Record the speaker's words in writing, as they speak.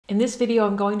In this video,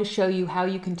 I'm going to show you how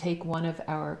you can take one of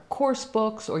our course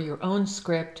books or your own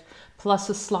script plus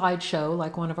a slideshow,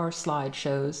 like one of our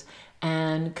slideshows,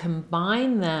 and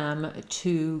combine them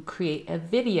to create a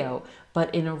video,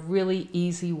 but in a really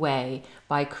easy way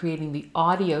by creating the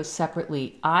audio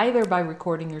separately, either by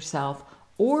recording yourself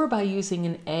or by using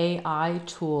an AI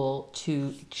tool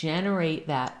to generate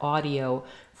that audio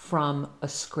from a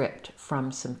script,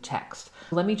 from some text.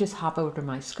 Let me just hop over to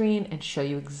my screen and show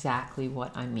you exactly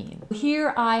what I mean.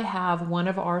 Here I have one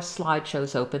of our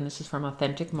slideshows open. This is from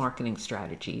Authentic Marketing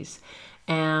Strategies.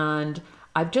 And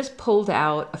I've just pulled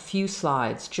out a few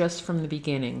slides just from the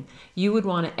beginning. You would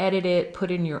want to edit it, put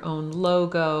in your own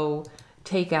logo,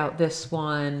 take out this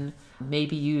one,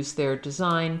 maybe use their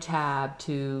design tab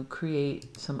to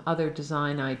create some other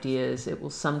design ideas. It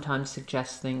will sometimes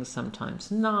suggest things,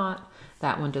 sometimes not.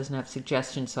 That one doesn't have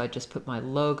suggestions, so I just put my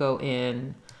logo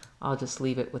in. I'll just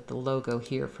leave it with the logo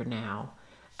here for now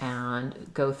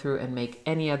and go through and make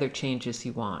any other changes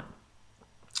you want.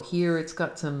 Here it's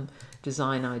got some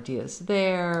design ideas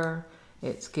there.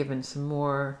 It's given some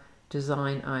more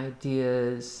design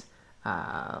ideas.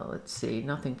 Let's see,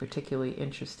 nothing particularly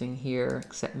interesting here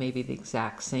except maybe the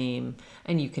exact same.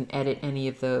 And you can edit any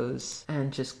of those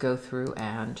and just go through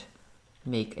and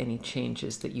make any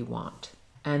changes that you want.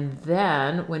 And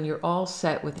then when you're all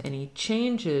set with any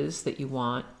changes that you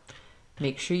want,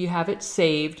 make sure you have it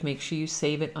saved. Make sure you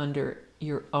save it under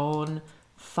your own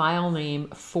file name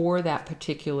for that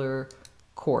particular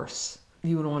course.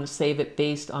 You would want to save it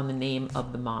based on the name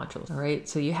of the module. All right,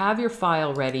 so you have your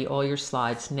file ready, all your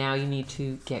slides. Now you need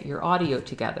to get your audio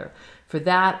together. For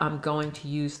that, I'm going to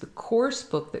use the course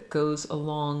book that goes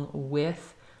along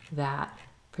with that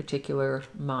particular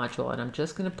module. And I'm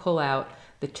just going to pull out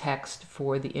the text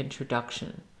for the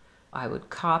introduction. I would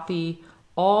copy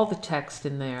all the text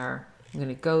in there. I'm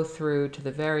going to go through to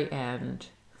the very end,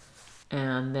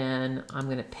 and then I'm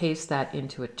going to paste that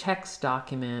into a text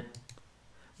document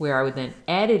where I would then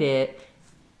edit it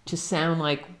to sound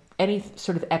like any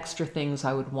sort of extra things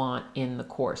I would want in the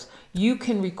course. You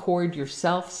can record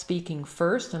yourself speaking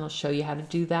first, and I'll show you how to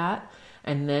do that,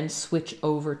 and then switch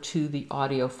over to the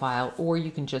audio file, or you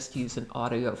can just use an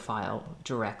audio file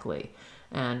directly.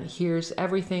 And here's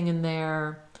everything in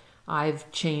there. I've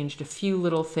changed a few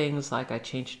little things, like I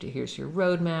changed it to here's your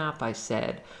roadmap. I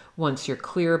said, once you're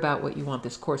clear about what you want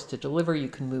this course to deliver, you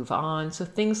can move on. So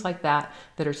things like that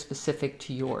that are specific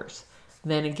to yours.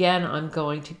 Then again, I'm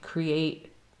going to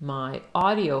create my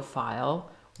audio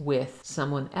file with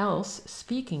someone else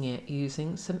speaking it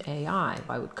using some AI.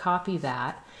 I would copy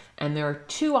that. And there are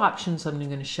two options I'm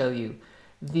going to show you.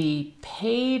 The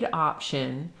paid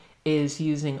option is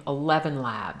using 11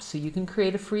 Labs. So you can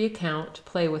create a free account to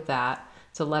play with that.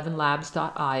 It's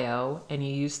 11labs.io, and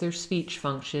you use their speech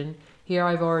function. Here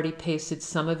I've already pasted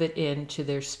some of it into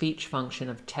their speech function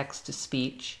of text to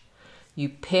speech. You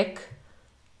pick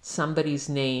somebody's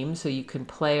name so you can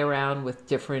play around with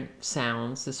different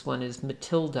sounds. This one is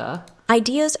Matilda.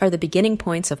 Ideas are the beginning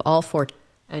points of all four.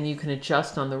 And you can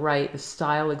adjust on the right the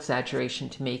style exaggeration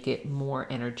to make it more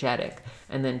energetic.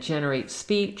 And then generate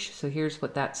speech. So here's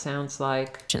what that sounds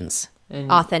like.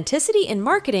 And authenticity in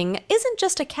marketing isn't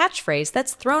just a catchphrase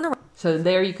that's thrown around. So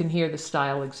there you can hear the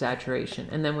style exaggeration.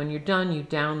 And then when you're done, you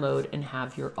download and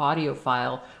have your audio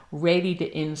file ready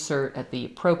to insert at the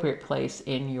appropriate place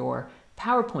in your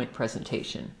PowerPoint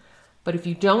presentation. But if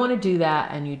you don't want to do that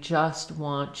and you just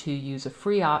want to use a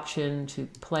free option to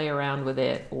play around with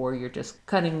it, or you're just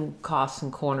cutting costs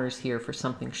and corners here for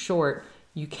something short,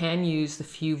 you can use the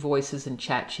few voices in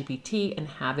ChatGPT and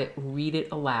have it read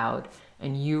it aloud,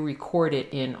 and you record it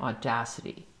in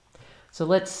Audacity. So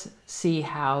let's see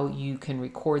how you can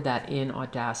record that in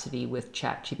Audacity with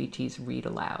ChatGPT's read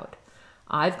aloud.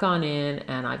 I've gone in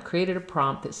and I've created a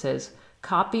prompt that says,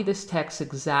 copy this text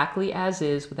exactly as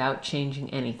is without changing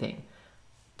anything.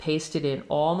 Pasted in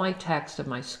all my text of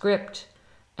my script,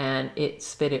 and it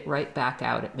spit it right back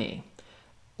out at me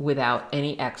without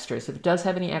any extras. If it does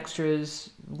have any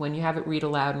extras, when you have it read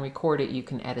aloud and record it, you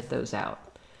can edit those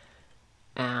out.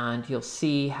 And you'll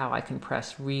see how I can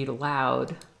press read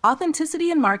aloud.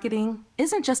 Authenticity in marketing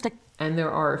isn't just a... And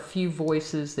there are a few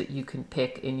voices that you can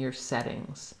pick in your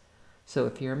settings. So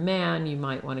if you're a man, you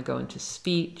might want to go into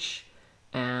speech,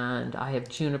 and I have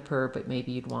Juniper, but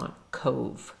maybe you'd want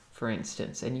Cove, for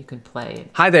instance, and you can play.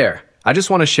 Hi there. I just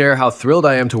want to share how thrilled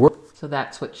I am to work. So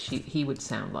that's what he would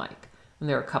sound like. And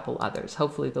there are a couple others.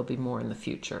 Hopefully there'll be more in the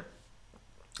future.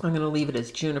 I'm going to leave it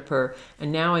as Juniper.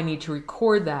 And now I need to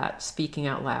record that speaking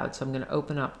out loud. So I'm going to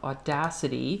open up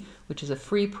Audacity, which is a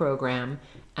free program,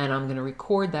 and I'm going to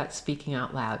record that speaking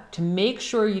out loud. To make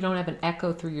sure you don't have an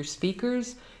echo through your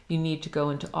speakers, you need to go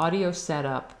into audio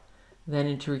setup, then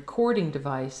into recording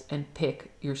device and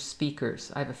pick your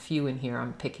speakers. I have a few in here.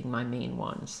 I'm picking my main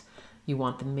ones. You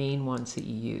want the main ones that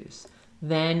you use.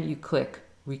 Then you click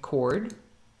record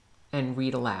and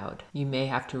read aloud. You may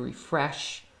have to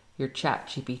refresh your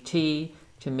ChatGPT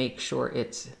to make sure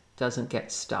it doesn't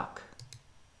get stuck.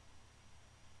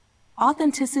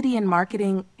 Authenticity in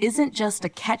marketing isn't just a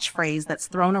catchphrase that's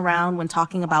thrown around when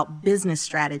talking about business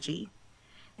strategy.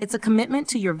 It's a commitment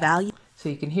to your value. So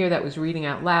you can hear that was reading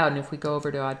out loud, and if we go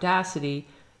over to Audacity,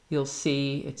 you'll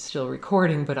see it's still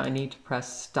recording, but I need to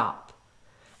press stop.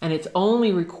 And it's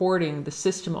only recording the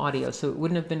system audio, so it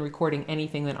wouldn't have been recording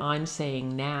anything that I'm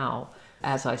saying now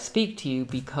as I speak to you,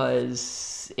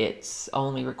 because it's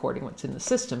only recording what's in the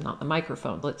system, not the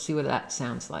microphone. Let's see what that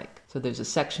sounds like. So there's a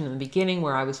section in the beginning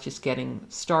where I was just getting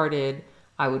started.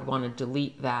 I would want to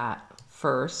delete that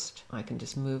first. I can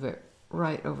just move it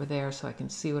right over there so I can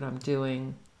see what I'm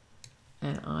doing.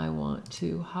 And I want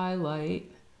to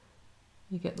highlight,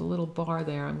 you get the little bar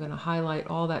there, I'm going to highlight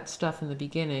all that stuff in the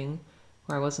beginning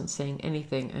where I wasn't saying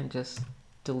anything and just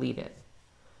delete it.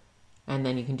 And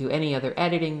then you can do any other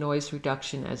editing, noise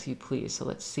reduction as you please. So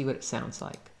let's see what it sounds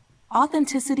like.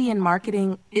 Authenticity in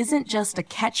marketing isn't just a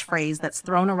catchphrase that's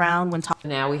thrown around when talking.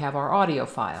 Now we have our audio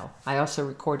file. I also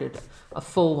recorded a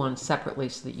full one separately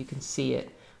so that you can see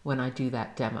it when I do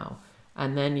that demo.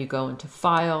 And then you go into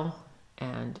File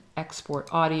and Export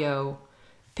Audio.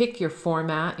 Pick your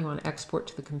format you want to export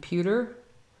to the computer.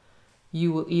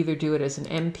 You will either do it as an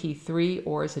MP3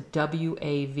 or as a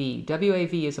WAV.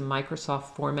 WAV is a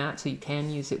Microsoft format, so you can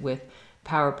use it with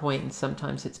PowerPoint, and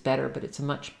sometimes it's better, but it's a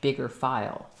much bigger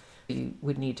file. You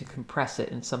would need to compress it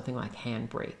in something like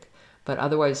Handbrake. But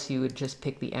otherwise, you would just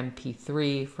pick the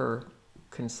MP3 for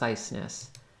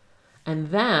conciseness. And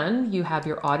then you have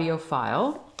your audio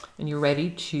file, and you're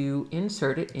ready to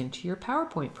insert it into your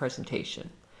PowerPoint presentation.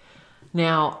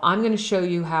 Now, I'm going to show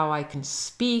you how I can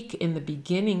speak in the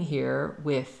beginning here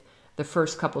with the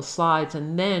first couple slides,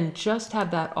 and then just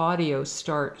have that audio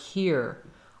start here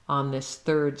on this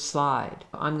third slide.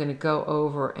 I'm going to go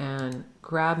over and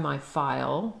grab my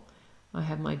file. I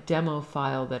have my demo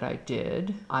file that I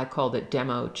did. I called it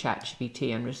Demo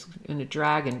ChatGPT. I'm just going to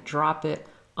drag and drop it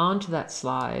onto that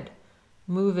slide,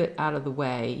 move it out of the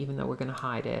way, even though we're going to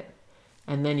hide it.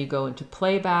 And then you go into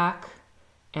playback,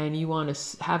 and you want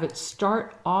to have it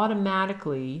start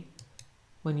automatically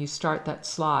when you start that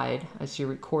slide as you're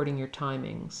recording your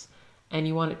timings. And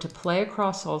you want it to play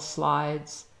across all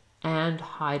slides and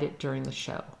hide it during the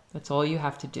show. That's all you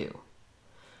have to do.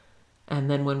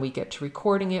 And then when we get to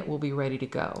recording it, we'll be ready to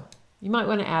go. You might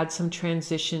want to add some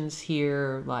transitions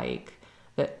here, like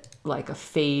a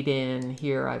fade in.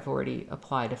 Here I've already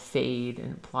applied a fade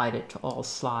and applied it to all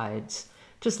slides.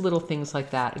 Just little things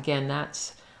like that. Again,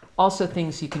 that's also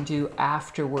things you can do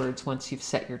afterwards once you've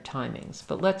set your timings.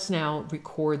 But let's now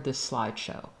record this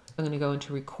slideshow. I'm going to go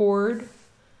into record,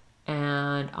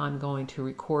 and I'm going to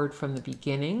record from the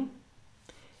beginning.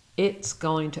 It's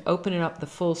going to open it up the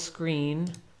full screen.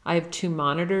 I have two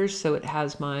monitors, so it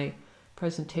has my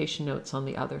presentation notes on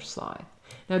the other slide.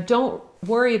 Now, don't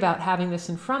worry about having this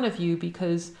in front of you,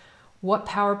 because what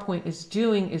PowerPoint is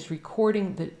doing is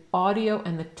recording the audio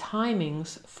and the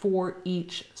timings for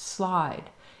each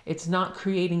slide. It's not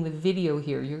creating the video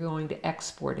here. You're going to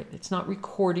export it. It's not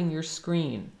recording your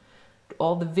screen.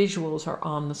 All the visuals are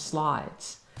on the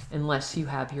slides unless you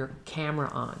have your camera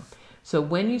on. So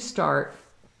when you start,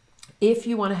 if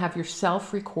you want to have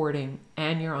yourself recording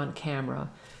and you're on camera,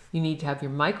 you need to have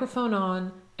your microphone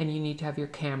on and you need to have your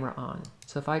camera on.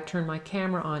 So if I turn my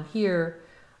camera on here,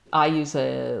 I use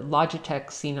a Logitech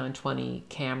C920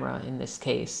 camera in this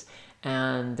case,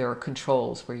 and there are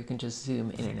controls where you can just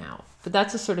zoom in and out. But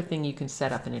that's the sort of thing you can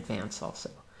set up in advance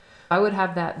also. I would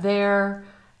have that there,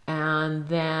 and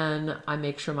then I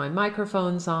make sure my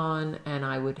microphone's on, and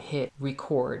I would hit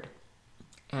record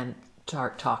and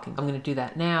start talking. I'm going to do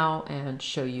that now and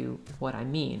show you what I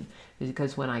mean,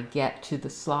 because when I get to the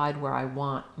slide where I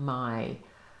want my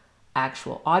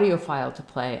actual audio file to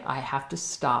play, I have to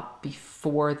stop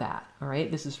before that. All right,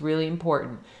 this is really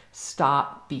important.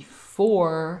 Stop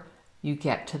before you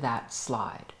get to that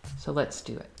slide. So let's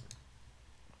do it.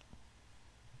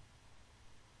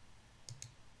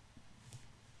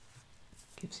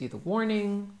 Gives you the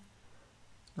warning.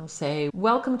 I'll say,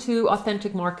 welcome to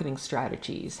Authentic Marketing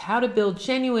Strategies, how to build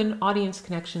genuine audience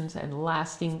connections and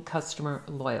lasting customer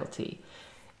loyalty.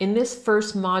 In this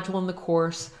first module in the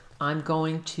course, I'm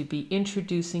going to be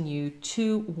introducing you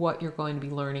to what you're going to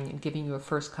be learning and giving you a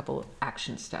first couple of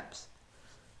action steps.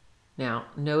 Now,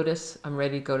 notice I'm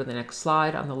ready to go to the next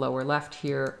slide. On the lower left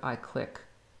here, I click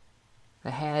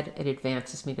ahead, it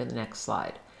advances me to the next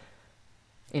slide.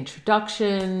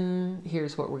 Introduction,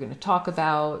 here's what we're going to talk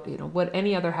about, what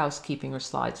any other housekeeping or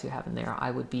slides you have in there,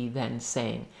 I would be then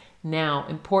saying. Now,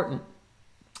 important,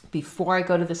 before I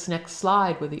go to this next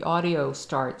slide where the audio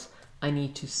starts, I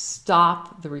need to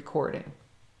stop the recording.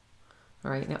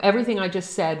 All right, now everything I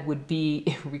just said would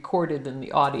be recorded in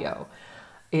the audio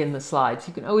in the slides.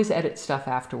 You can always edit stuff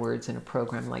afterwards in a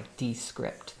program like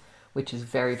Descript, which is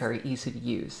very, very easy to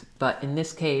use. But in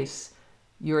this case,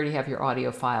 you already have your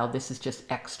audio file. This is just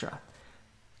extra.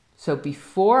 So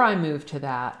before I move to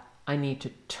that, I need to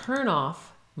turn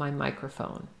off my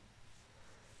microphone.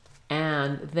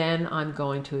 And then I'm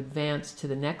going to advance to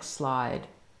the next slide.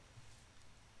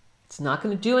 It's not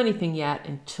going to do anything yet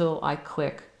until I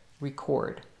click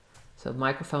record. So the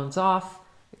microphone's off.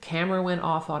 The camera went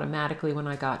off automatically when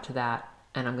I got to that.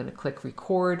 And I'm going to click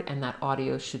record and that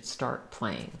audio should start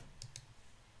playing.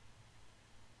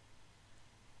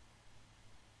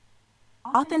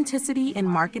 Authenticity in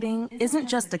marketing isn't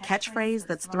just a catchphrase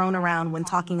that's thrown around when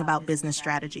talking about business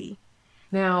strategy.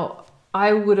 Now,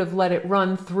 I would have let it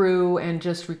run through and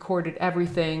just recorded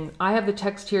everything. I have the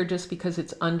text here just because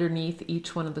it's underneath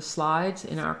each one of the slides.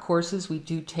 In our courses, we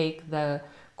do take the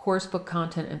course book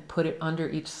content and put it under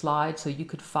each slide so you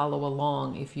could follow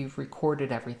along if you've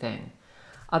recorded everything.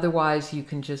 Otherwise, you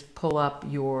can just pull up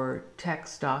your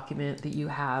text document that you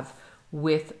have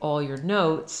with all your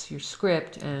notes, your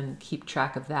script, and keep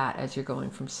track of that as you're going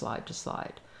from slide to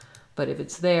slide. But if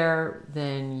it's there,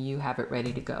 then you have it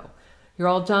ready to go. You're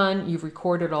all done. You've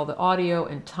recorded all the audio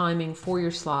and timing for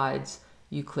your slides.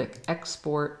 You click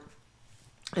export,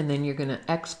 and then you're going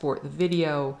to export the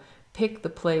video, pick the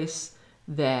place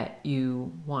that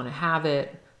you want to have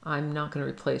it. I'm not going to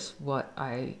replace what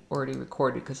I already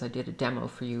recorded because I did a demo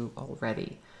for you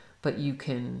already. But you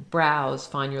can browse,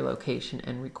 find your location,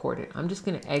 and record it. I'm just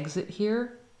going to exit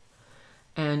here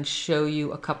and show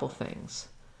you a couple things.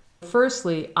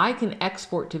 Firstly, I can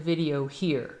export to video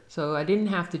here, so I didn't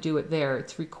have to do it there.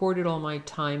 It's recorded all my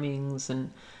timings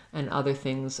and other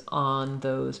things on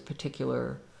those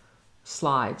particular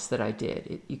slides that I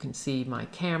did. You can see my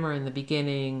camera in the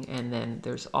beginning, and then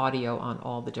there's audio on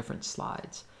all the different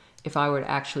slides. If I were to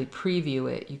actually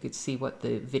preview it, you could see what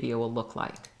the video will look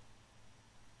like.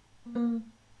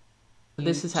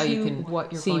 This is how you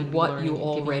can see what you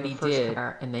already did,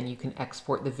 and then you can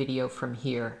export the video from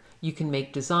here. You can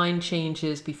make design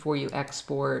changes before you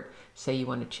export. Say you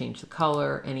want to change the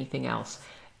color, anything else.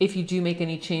 If you do make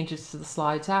any changes to the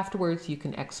slides afterwards, you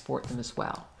can export them as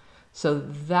well. So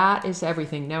that is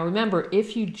everything. Now remember,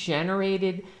 if you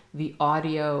generated the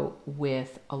audio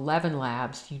with 11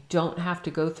 Labs, you don't have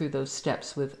to go through those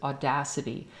steps with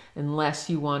Audacity unless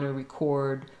you want to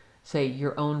record, say,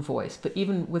 your own voice. But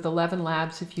even with 11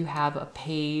 Labs, if you have a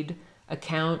paid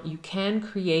account, you can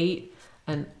create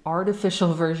an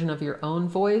artificial version of your own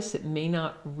voice. It may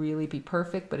not really be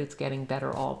perfect, but it's getting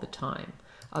better all the time.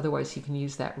 Otherwise, you can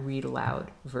use that read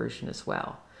aloud version as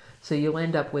well. So you'll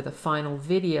end up with a final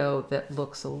video that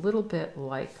looks a little bit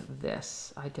like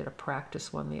this. I did a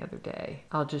practice one the other day.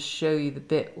 I'll just show you the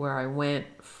bit where I went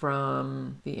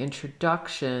from the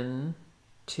introduction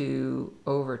to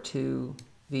over to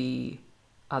the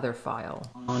other file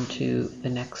onto the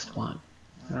next one.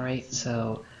 All right,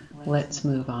 so let's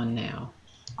move on now.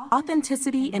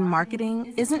 Authenticity in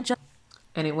marketing isn't just...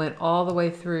 And it went all the way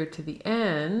through to the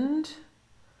end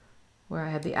where I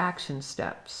had the action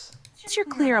steps. Once you're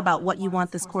clear about what you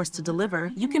want this course to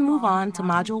deliver, you can move on to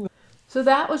Module 1. So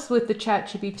that was with the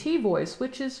ChatGPT voice,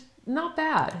 which is not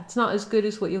bad. It's not as good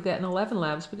as what you'll get in 11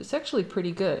 Labs, but it's actually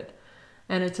pretty good.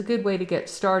 And it's a good way to get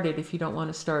started if you don't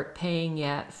want to start paying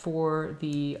yet for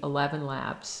the 11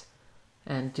 Labs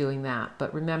and doing that.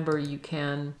 But remember, you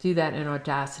can do that in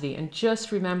Audacity. And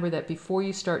just remember that before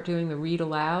you start doing the read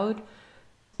aloud,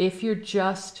 if you're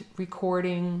just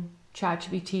recording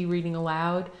ChatGPT reading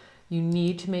aloud, you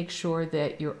need to make sure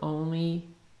that you're only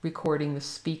recording the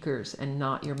speakers and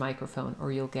not your microphone,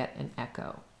 or you'll get an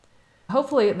echo.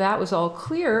 Hopefully that was all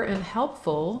clear and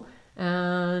helpful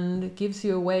and gives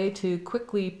you a way to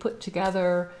quickly put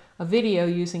together a video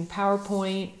using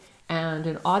PowerPoint and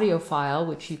an audio file,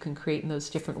 which you can create in those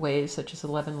different ways, such as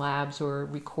 11 Labs or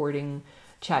recording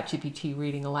ChatGPT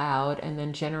reading aloud and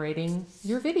then generating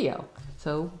your video.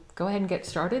 So go ahead and get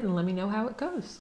started and let me know how it goes.